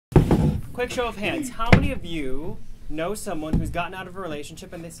Quick show of hands. How many of you know someone who's gotten out of a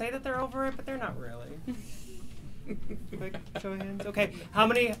relationship and they say that they're over it, but they're not really? Quick show of hands. Okay. How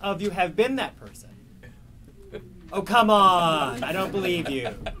many of you have been that person? Oh, come on. I don't believe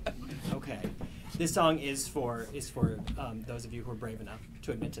you. Okay. This song is for those of you who are brave enough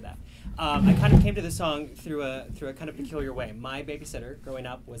to admit to that. I kind of came to this song through a kind of peculiar way. My babysitter growing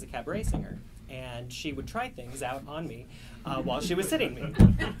up was a cabaret singer, and she would try things out on me while she was sitting me.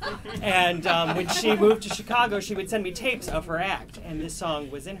 And when she moved to Chicago, she would send me tapes of her act, and this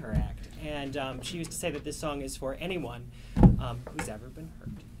song was in her act. And she used to say that this song is for anyone who's ever been hurt.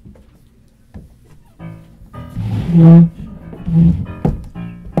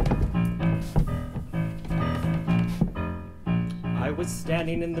 I was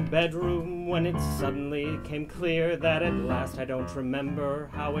standing in the bedroom when it suddenly came clear that at last I don't remember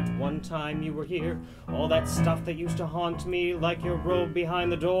how at one time you were here. All that stuff that used to haunt me like your robe behind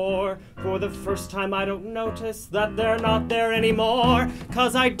the door. For the first time I don't notice that they're not there anymore.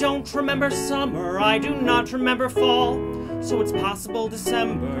 'Cause I don't remember summer, I do not remember fall. So it's possible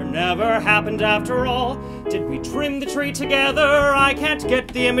December never happened after all. Did we trim the tree together? I can't get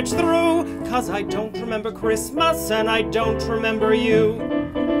the image through. 'Cause I don't remember Christmas and I don't remember you.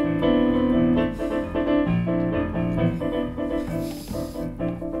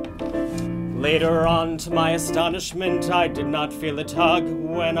 Later on, to my astonishment, I did not feel a tug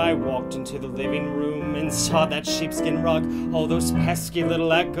when I walked into the living room and saw that sheepskin rug. All those pesky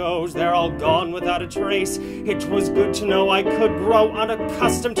little echoes, they're all gone without a trace. It was good to know I could grow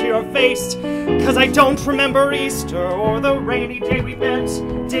unaccustomed to your face. 'Cause I don't remember Easter or the rainy day we met.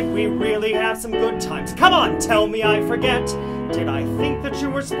 Did we really have some good times? Come on, tell me I forget. Did I think that you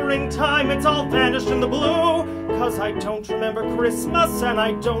were springtime? It's all vanished in the blue. 'Cause I don't remember Christmas and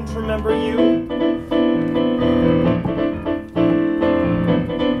I don't remember you.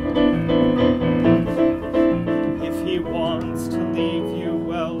 If he wants to leave you,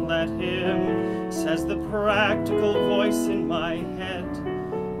 well, let him, says the practical voice in my head.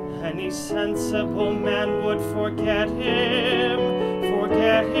 Any sensible man would forget him,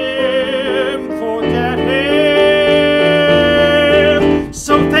 forget him, forget him.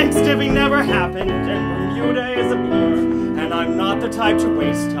 So Thanksgiving never happened and Bermuda is a blur. And I'm not the type to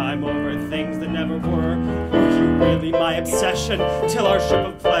waste time over things that never were. Were you really my obsession till our ship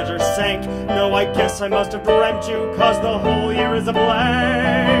of pleasure sank? No, I guess I must have dreamt you, 'cause the whole year is a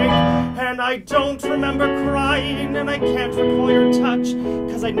blank. And I don't remember crying, and I can't recall your touch,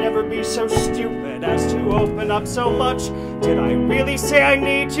 'cause I'd never be so stupid as to open up so much. Did I really say I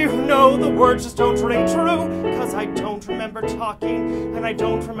need you? No, the words just don't ring true. 'Cause I don't remember talking, and I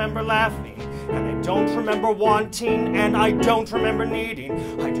don't remember laughing, and I don't remember wanting, and I don't remember needing.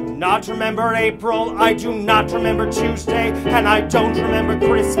 I do not remember April, I do not remember Tuesday, and I don't remember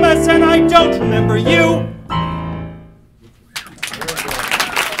Christmas, and I don't remember you.